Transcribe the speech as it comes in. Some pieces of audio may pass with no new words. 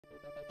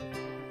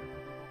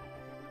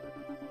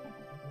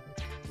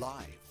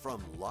Live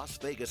from Las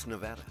Vegas,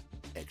 Nevada,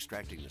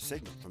 extracting the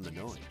signal from the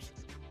noise.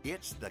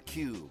 It's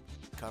theCUBE,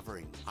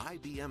 covering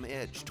IBM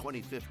Edge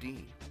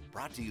 2015,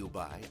 brought to you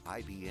by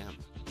IBM.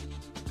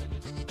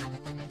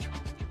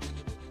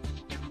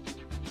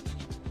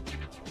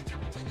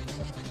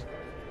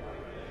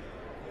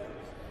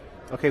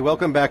 Okay,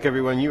 welcome back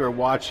everyone. You are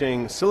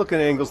watching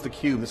SiliconANGLE's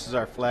theCUBE. This is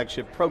our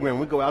flagship program.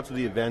 We go out to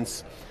the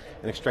events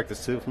and extract the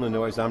signal from the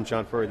noise. I'm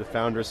John Furrier, the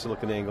founder of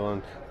SiliconANGLE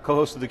and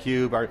co-host of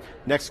theCUBE. Our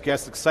next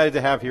guest, excited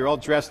to have here, all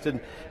dressed in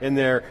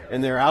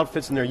their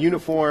outfits and their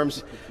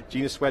uniforms.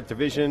 Gina Sweat,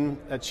 Division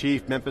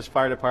Chief, Memphis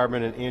Fire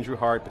Department, and Andrew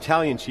Hart,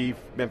 Battalion Chief,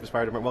 Memphis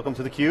Fire Department. Welcome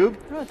to theCUBE.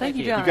 Oh, thank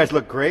you, John. You guys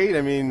look great.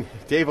 I mean,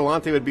 Dave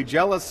Vellante would be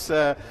jealous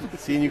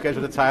seeing you guys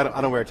with a tie.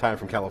 I don't wear a tie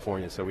from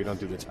California, so we don't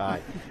do the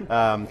tie.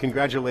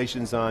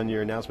 Congratulations on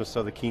your announcement.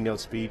 So the keynote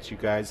speech, you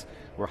guys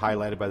were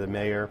highlighted by the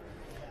mayor.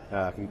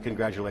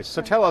 Congratulations.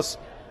 So tell us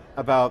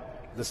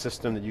about the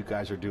system that you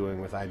guys are doing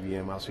with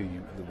IBM. Also,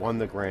 you won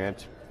the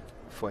grant,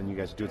 and you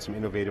guys are doing some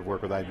innovative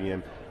work with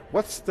IBM.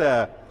 What's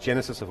the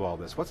genesis of all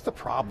this? What's the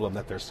problem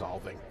that they're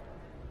solving?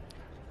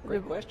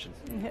 Great question.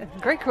 Yeah,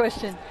 great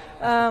question.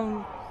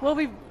 Well,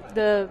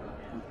 the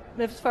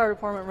Memphis Fire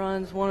Department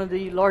runs one of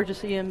the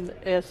largest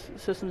EMS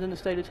systems in the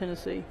state of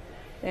Tennessee,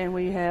 and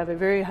we have a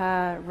very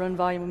high run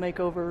volume.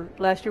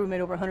 Last year we made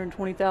over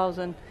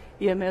 120,000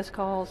 EMS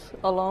calls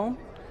alone.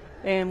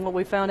 And what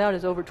we found out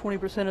is over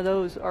 20% of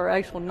those are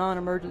actual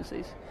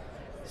non-emergencies.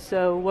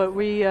 So what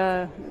we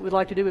would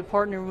like to do with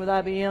partnering with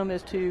IBM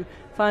is to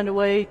find a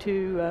way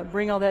to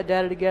bring all that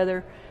data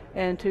together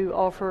and to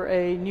offer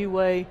a new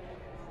way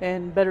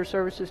and better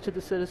services to the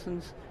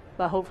citizens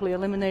by hopefully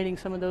eliminating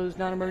some of those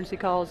non-emergency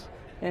calls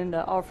and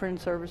offering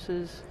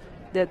services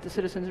that the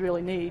citizens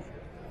really need.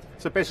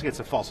 So basically it's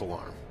a false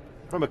alarm.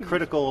 From a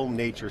critical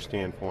nature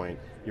standpoint,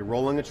 you're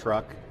rolling a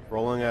truck,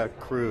 rolling a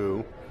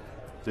crew,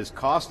 there's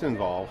cost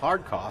involved,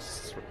 hard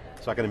costs,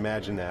 so I can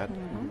imagine that.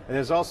 And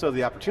there's also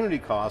the opportunity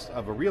cost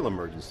of a real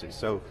emergency.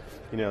 So,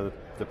 you know,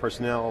 the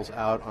personnel's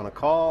out on a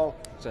call.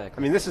 Exactly. I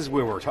mean, this is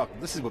where we're talking.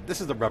 This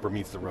is the rubber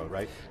meets the road,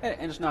 right?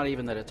 And it's not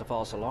even that it's a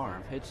false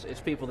alarm. It's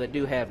people that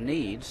do have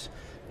needs.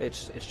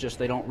 It's just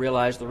they don't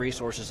realize the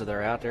resources that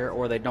are out there,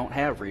 or they don't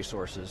have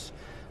resources.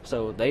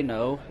 So they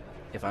know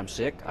if I'm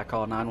sick, I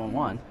call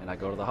 911 and I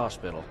go to the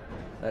hospital.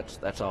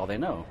 That's all they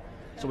know.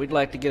 So we'd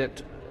like to get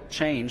it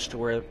changed to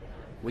where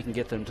we can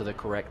get them to the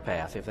correct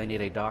path. If they need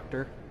a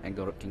doctor and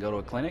can go to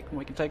a clinic,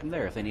 we can take them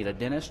there. If they need a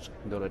dentist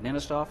and go to a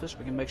dentist office,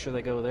 we can make sure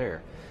they go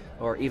there.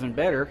 Or even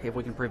better, if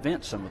we can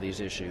prevent some of these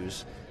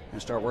issues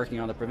and start working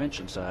on the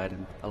prevention side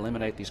and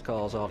eliminate these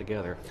calls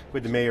altogether.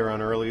 With the mayor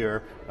on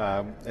earlier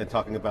and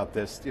talking about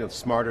this, you know,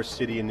 smarter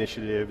city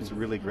initiative is a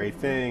really great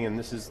thing, and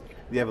this is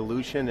the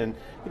evolution. And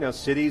you know,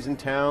 cities and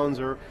towns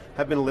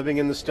have been living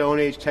in the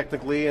Stone Age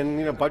technically, and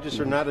you know, budgets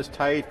are not as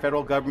tight.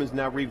 Federal government's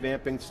now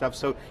revamping stuff,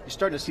 so you're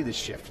starting to see this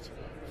shift.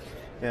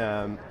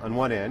 On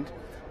one end,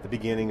 the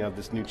beginning of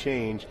this new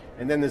change,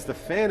 and then there's the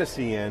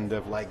fantasy end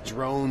of like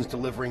drones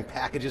delivering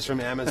packages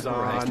from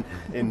Amazon right.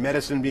 and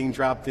medicine being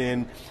dropped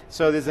in.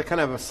 So there's a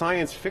kind of a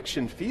science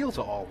fiction feel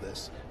to all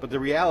this, but the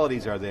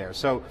realities are there.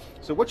 So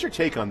what's your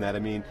take on that? I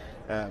mean,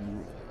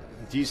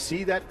 do you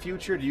see that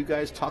future? Do you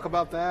guys talk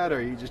about that, or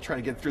are you just trying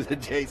to get through the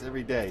days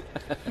every day?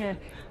 Yeah.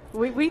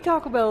 We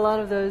talk about a lot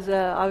of those.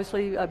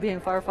 Obviously,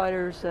 being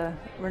firefighters,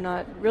 we're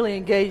not really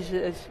engaged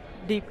as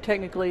deep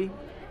technically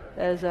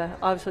as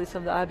obviously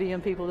some of the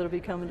IBM people that will be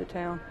coming to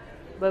town.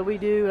 But we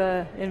do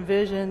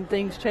envision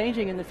things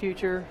changing in the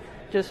future.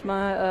 Just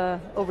my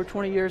over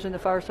 20 years in the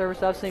fire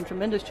service, I've seen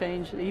tremendous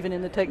change even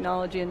in the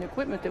technology and the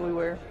equipment that we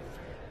wear.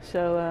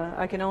 So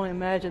I can only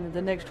imagine that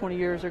the next 20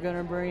 years are going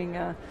to bring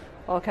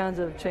all kinds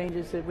of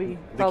changes that we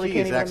probably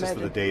can't even imagine. The key is access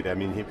to the data. I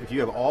mean, if you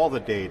have all the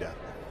data,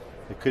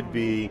 it could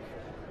be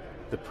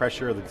the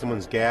pressure of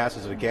someone's gas,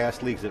 is it a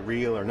gas leak, is it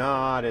real or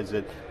not, is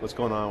it what's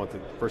going on with the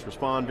first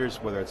responders,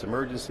 whether it's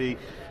emergency.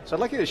 So I'd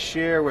like you to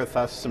share with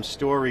us some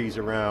stories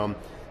around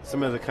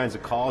some of the kinds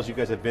of calls you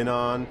guys have been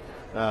on,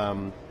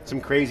 some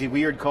crazy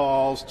weird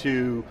calls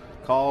to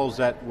calls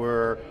that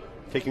were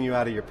taking you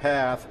out of your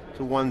path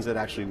to ones that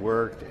actually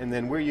worked, and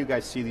then where you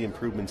guys see the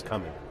improvements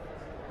coming.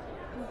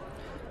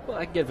 Well,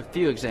 I can give a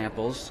few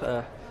examples.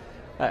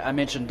 I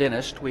mentioned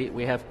dentist.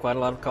 We have quite a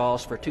lot of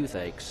calls for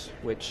toothaches,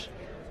 which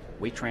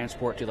we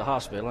transport to the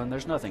hospital, and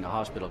there's nothing a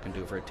hospital can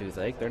do for a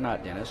toothache. They're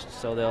not dentists,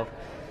 so they'll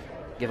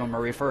give them a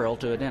referral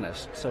to a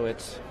dentist. So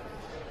it's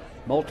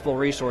multiple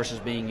resources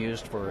being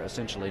used for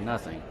essentially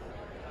nothing.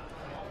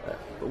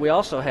 But we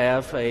also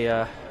have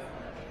a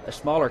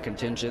smaller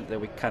contingent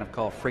that we kind of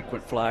call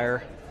frequent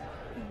flyer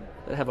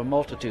that have a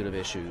multitude of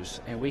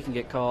issues, and we can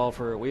get called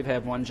for, we've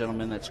had one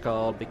gentleman that's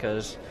called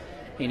because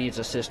he needs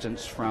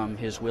assistance from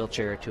his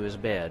wheelchair to his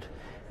bed,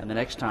 and the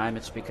next time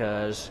it's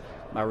because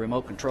my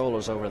remote control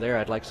is over there,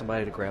 I'd like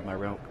somebody to grab my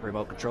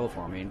remote control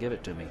for me and give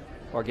it to me,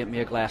 or get me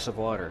a glass of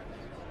water,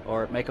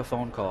 or make a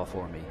phone call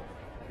for me.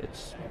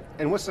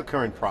 And what's the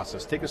current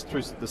process? Take us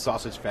through the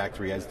sausage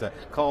factory as the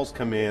calls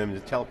come in, the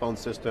telephone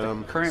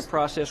system. The current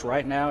process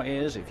right now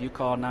is if you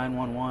call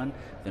 911,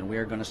 then we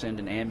are going to send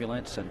an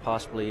ambulance and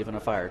possibly even a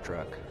fire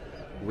truck.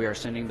 We are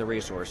sending the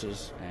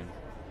resources, and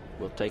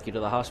we'll take you to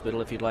the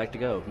hospital if you'd like to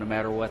go, no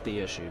matter what the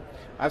issue.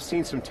 I've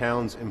seen some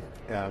towns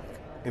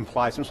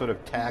imply some sort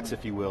of tax,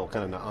 if you will,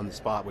 kind of on the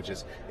spot, which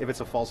is if it's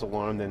a false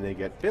alarm, then they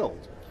get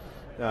billed.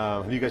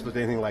 Have you guys looked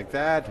at anything like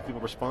that? Do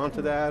people respond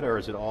to that, or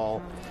is it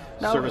all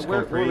service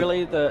we're concrete?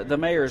 really the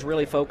mayor is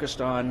really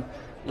focused on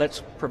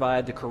let's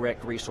provide the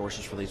correct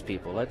resources for these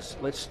people.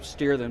 Let's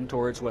steer them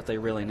towards what they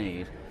really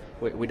need.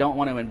 We don't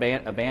want to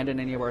abandon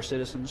any of our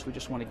citizens. We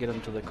just want to get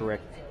them to the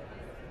correct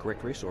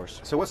resource.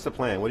 So what's the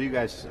plan? What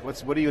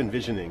are you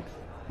envisioning?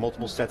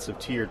 Multiple sets of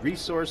tiered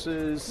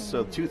resources,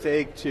 so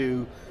toothache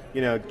to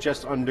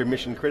just under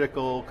mission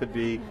critical, could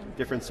be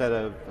different set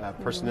of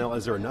personnel.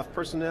 Is there enough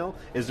personnel?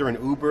 Is there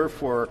an Uber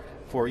for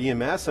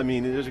EMS? I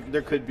mean,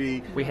 there could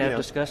be. We have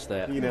discussed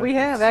that. We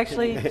have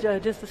actually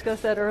just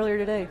discussed that earlier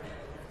today.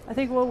 I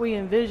think what we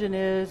envision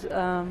is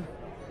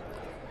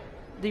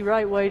the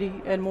right way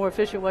and more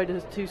efficient way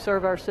to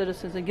serve our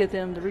citizens and get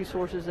them the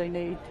resources they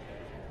need.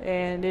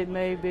 And it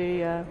may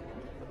be,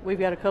 we've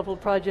got a couple of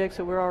projects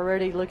that we're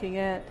already looking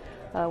at.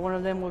 One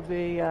of them would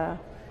be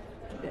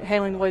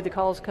handling the way the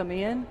calls come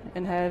in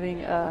and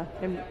having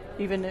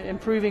even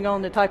improving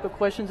on the type of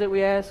questions that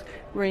we ask,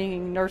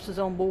 bringing nurses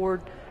on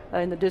board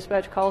in the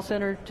dispatch call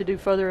center to do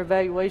further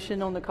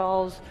evaluation on the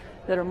calls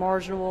that are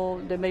marginal,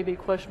 that may be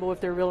questionable if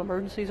they're real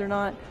emergencies or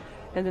not.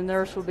 And the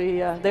nurse will be,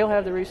 they'll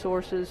have the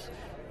resources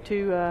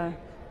to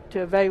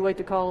evaluate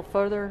the call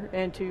further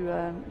and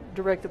to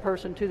direct the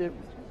person to the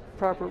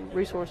proper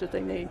resource that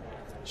they need.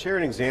 Share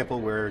an example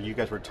where you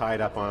guys were tied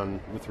up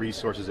with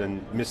resources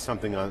and missed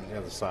something on the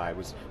other side.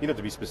 You don't have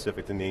to be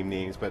specific to name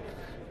names, but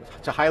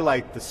to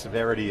highlight the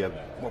severity of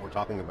what we're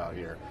talking about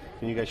here.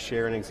 Can you guys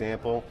share an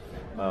example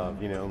of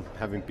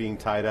being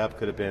tied up?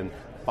 Could have been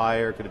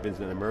fire, could have been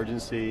an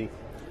emergency.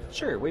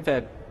 Sure, we've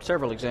had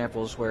several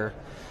examples where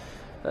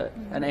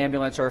an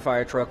ambulance or a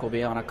fire truck will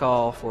be on a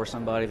call for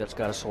somebody that's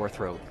got a sore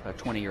throat, a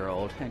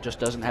 20-year-old, and just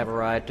doesn't have a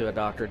ride to a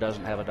doctor,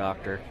 doesn't have a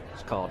doctor.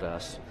 It's called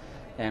us.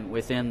 And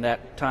within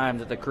that time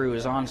that the crew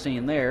is on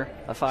scene there,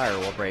 a fire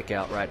will break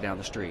out right down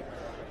the street.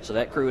 So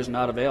that crew is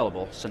not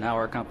available. So now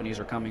our companies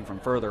are coming from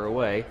further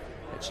away.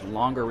 It's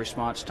longer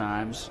response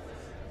times.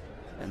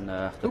 And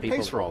Who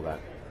pays for all that?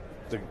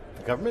 The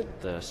government?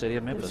 The city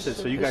of Memphis.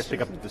 So you guys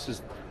pick up, this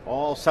is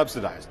all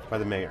subsidized by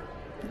the mayor?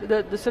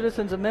 The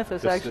citizens of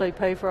Memphis actually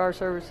pay for our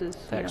services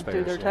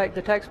through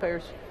the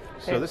taxpayers.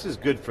 So this is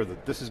good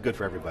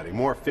for everybody.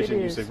 More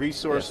efficient use of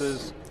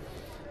resources. Yes.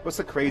 What's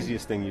the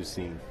craziest thing you've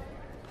seen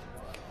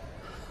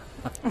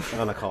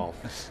on a call?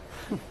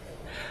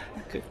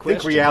 Good question.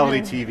 Think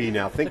reality TV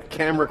now. Think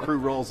camera crew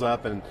rolls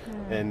up and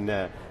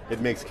it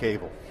makes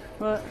cable.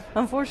 Well,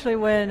 unfortunately,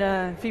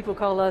 when people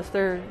call us,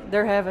 they're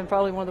having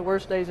probably one of the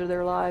worst days of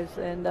their lives,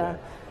 and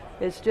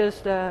it's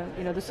just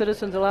the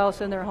citizens allow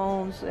us in their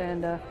homes,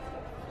 and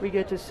we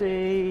get to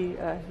see.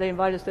 They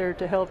invite us there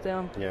to help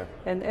them,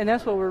 and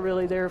that's what we're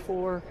really there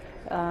for.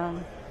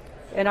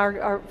 And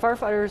our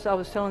firefighters, I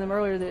was telling them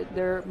earlier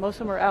that most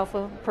of them are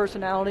alpha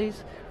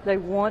personalities. They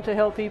want to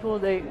help people.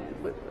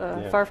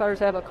 Firefighters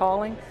have a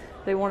calling.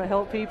 They want to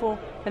help people,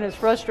 and it's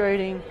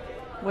frustrating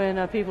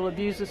when people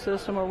abuse the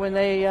system or when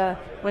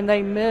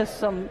they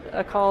miss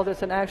a call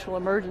that's an actual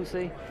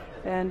emergency.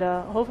 And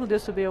hopefully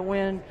this will be a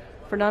win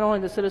for not only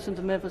the citizens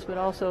of Memphis, but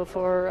also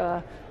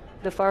for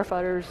the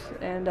firefighters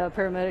and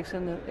paramedics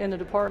in the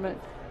department.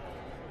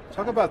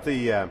 Talk about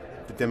the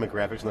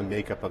demographics and the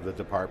makeup of the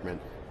department.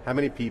 How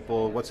many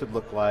people? What's it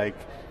look like?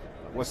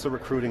 What's the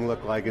recruiting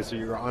look like? Is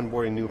you're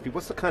onboarding new people?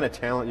 What's the kind of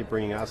talent you're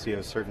bringing out? So you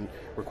have a certain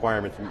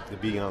requirement to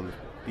be on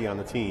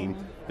the team,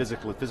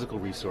 physical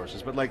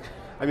resources. But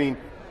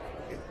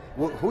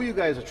who are you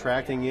guys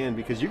attracting in?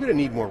 Because you're going to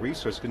need more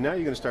resources. Because now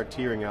you're going to start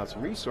tiering out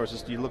some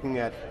resources. You're looking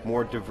at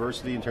more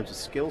diversity in terms of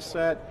skill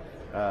set.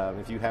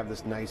 If you have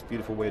this nice,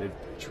 beautiful way to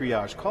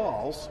triage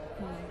calls,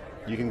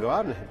 you can go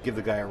out and give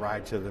the guy a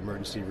ride to the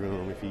emergency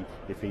room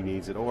if he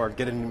needs it, or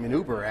get an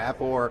Uber app,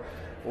 or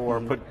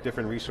put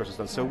different resources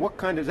on. So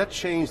does that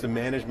change the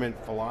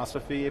management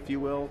philosophy, if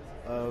you will,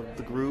 of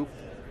the group,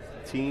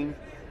 team?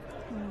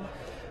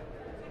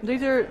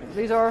 These are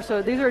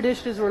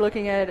initiatives we're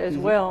looking at as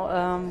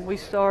well. We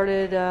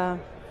started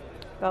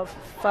about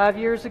 5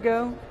 years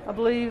ago, I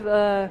believe.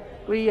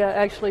 We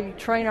actually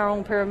train our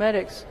own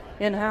paramedics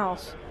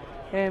in-house,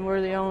 and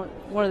we're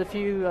one of the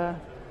few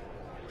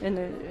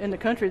in the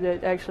country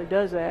that actually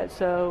does that.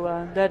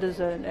 So that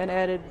is an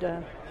added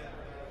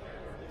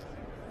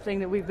thing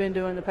that we've been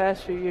doing the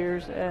past few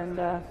years, and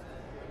I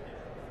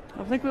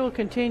think we will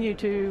continue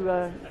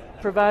to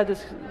provide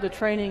the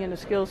training and the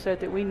skill set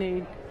that we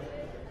need,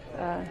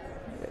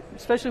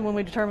 especially when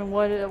we determine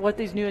what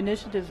these new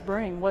initiatives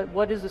bring.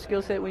 What is the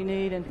skill set we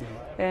need,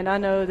 and I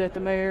know that the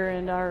mayor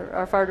and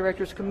our fire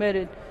director is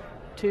committed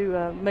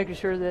to making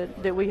sure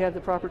that we have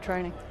the proper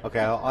training. Okay,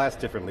 I'll ask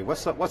differently.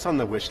 What's on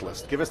the wish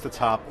list? Give us the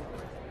top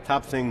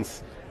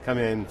things come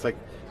in, it's like,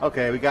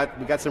 okay, we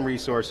got some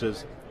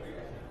resources.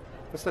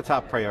 What's the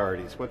top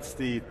priorities? What's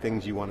the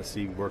things you want to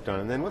see worked on?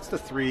 And then what's the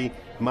three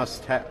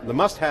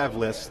must-have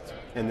list,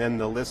 and then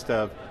the list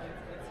of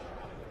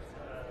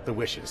the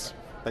wishes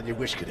that you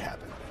wish could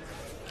happen?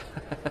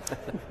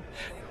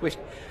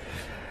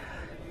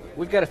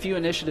 We've got a few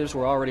initiatives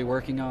we're already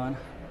working on.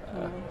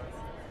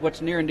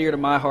 What's near and dear to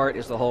my heart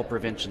is the whole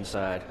prevention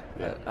side.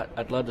 Yeah.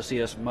 I'd love to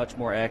see us much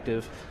more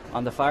active.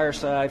 On the fire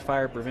side,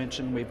 fire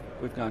prevention,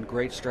 we've gone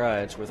great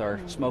strides with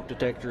our smoke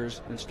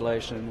detectors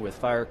installation, with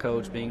fire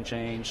codes being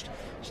changed.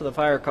 So the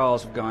fire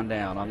calls have gone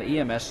down. On the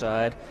EMS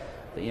side,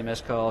 the EMS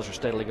calls are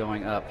steadily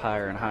going up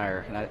higher and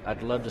higher. And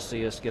I'd love to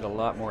see us get a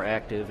lot more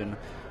active in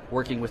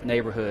working with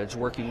neighborhoods,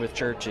 working with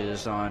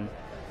churches on,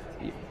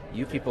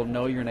 you people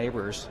know your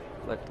neighbors.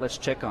 Let's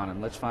check on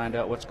them. Let's find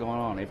out what's going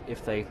on.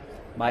 If they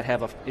might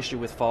have an issue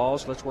with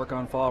falls, let's work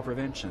on fall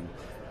prevention.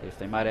 If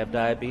they might have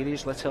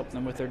diabetes, let's help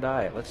them with their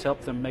diet. Let's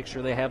help them make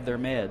sure they have their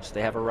meds.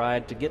 They have a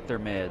ride to get their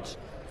meds.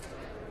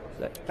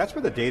 That's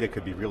where the data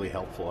could be really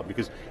helpful,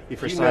 because if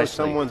Precisely. you know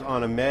someone's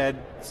on a med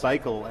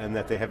cycle and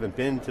that they haven't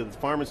been to the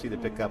pharmacy to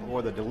pick up,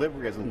 or the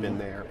delivery hasn't been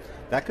there,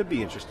 that could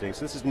be interesting.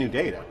 So this is new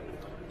data.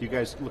 You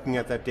guys looking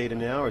at that data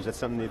now, or is that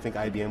something you think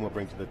IBM will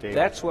bring to the table?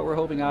 That's what we're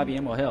hoping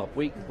IBM will help.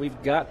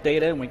 We've got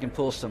data and we can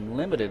pull some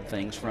limited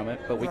things from it,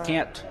 but we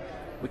can't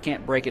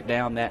break it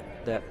down that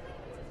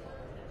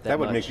would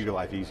much. make your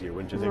life easier,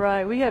 wouldn't you think?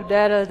 Right. We have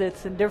data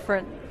that's in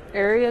different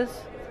areas,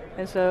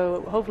 and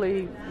so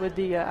hopefully with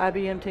the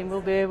IBM team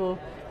we'll be able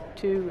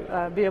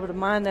to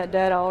mine that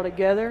data all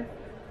together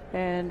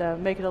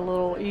and make it a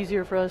little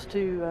easier for us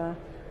to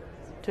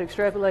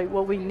extrapolate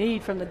what we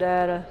need from the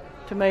data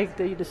to make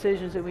the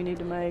decisions that we need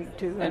to make.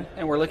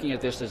 And we're looking at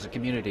this as a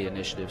community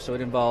initiative, so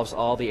it involves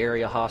all the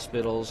area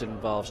hospitals, it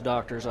involves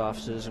doctors'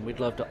 offices, and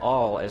we'd love to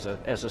all, as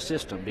a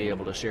system, be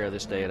able to share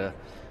this data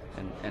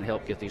and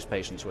help get these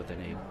patients what they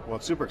need. Well,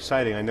 it's super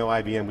exciting. I know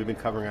IBM, we've been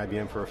covering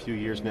IBM for a few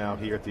years now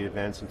here at the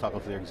events and talking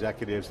to their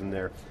executives and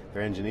their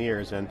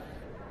engineers, and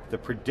the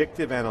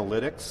predictive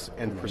analytics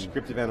and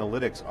prescriptive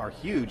analytics are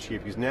huge here,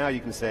 because now you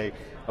can say,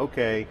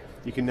 okay,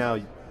 you can now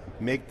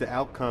make the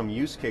outcome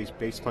use case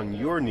based upon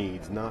your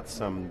needs, not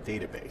some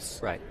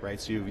database. Right.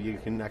 So you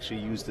can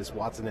actually use this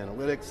Watson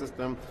analytics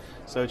system.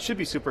 So it should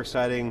be super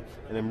exciting,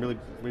 and I'm really,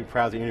 really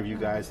proud to interview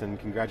you guys, and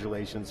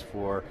congratulations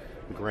for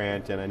the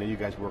grant, and I know you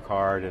guys work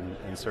hard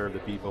and serve the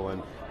people,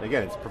 and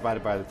again, it's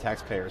provided by the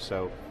taxpayer,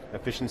 so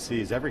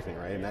efficiency is everything,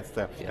 right? And that's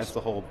the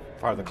whole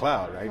part of the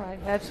cloud, right? Right,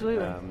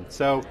 absolutely.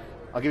 So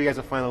I'll give you guys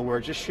a final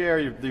word. Just share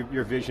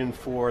your vision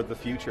for the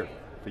future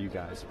for you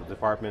guys, for the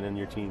department and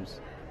your teams.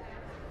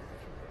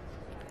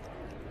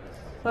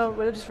 Well,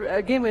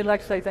 again, we'd like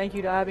to say thank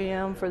you to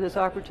IBM for this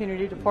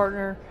opportunity to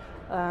partner.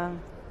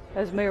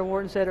 As Mayor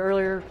Wharton said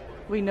earlier,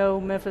 we know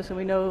Memphis and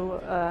we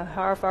know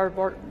how our fire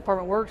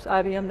department works.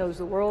 IBM knows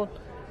the world.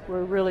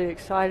 We're really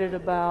excited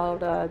about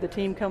the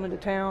team coming to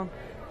town.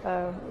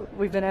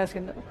 We've been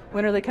asking,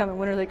 when are they coming?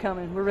 When are they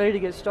coming? We're ready to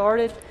get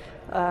started.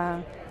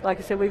 Like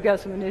I said, we've got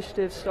some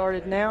initiatives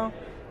started now,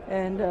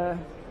 and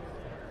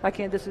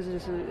this is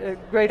just a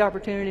great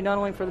opportunity, not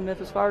only for the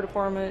Memphis Fire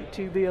Department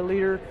to be a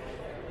leader,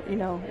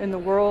 in the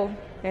world,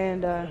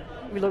 and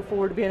we look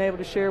forward to being able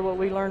to share what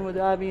we learned with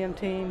the IBM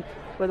team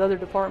with other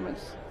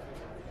departments.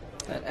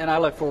 And I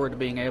look forward to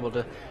being able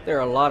to, there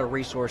are a lot of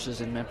resources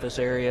in Memphis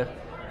area,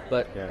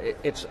 but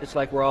it's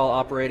like we're all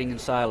operating in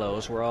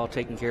silos. We're all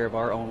taking care of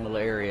our own little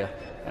area,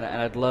 and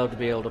I'd love to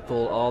be able to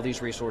pull all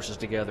these resources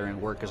together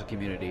and work as a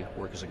community,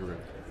 work as a group.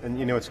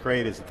 And what's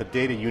great is that the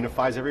data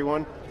unifies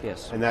everyone.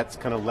 Yes. And that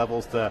kind of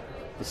levels the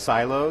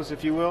silos,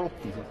 if you will,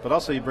 but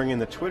also you bring in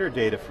the Twitter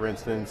data, for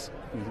instance,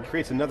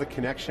 creates another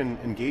connection,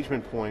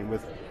 engagement point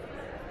with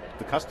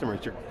the customers,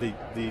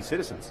 the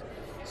citizens.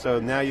 So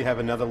now you have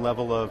another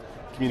level of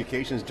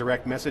communications,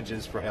 direct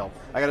messages for help.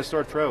 I got a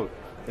sore throat,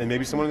 and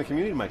maybe someone in the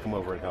community might come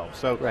over and help.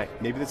 So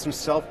maybe there's some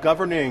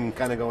self-governing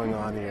kind of going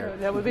on here.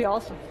 That would be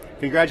awesome.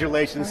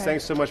 Congratulations,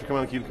 thanks so much for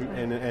coming on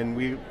theCUBE, and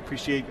we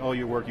appreciate all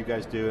your work you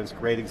guys do. It's a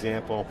great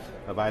example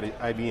of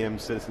IBM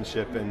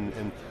citizenship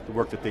and the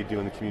work that they do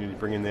in the community,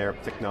 bringing their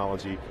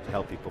technology to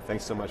help people.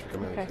 Thanks so much for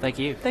coming on. Thank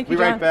you. Thank you, We'll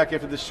be John. right back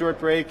after this short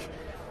break.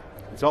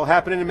 It's all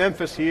happening in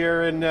Memphis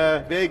here in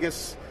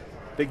Vegas.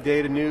 Big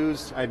data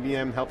news,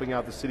 IBM helping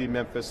out the city of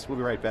Memphis. We'll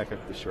be right back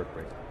after this short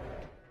break.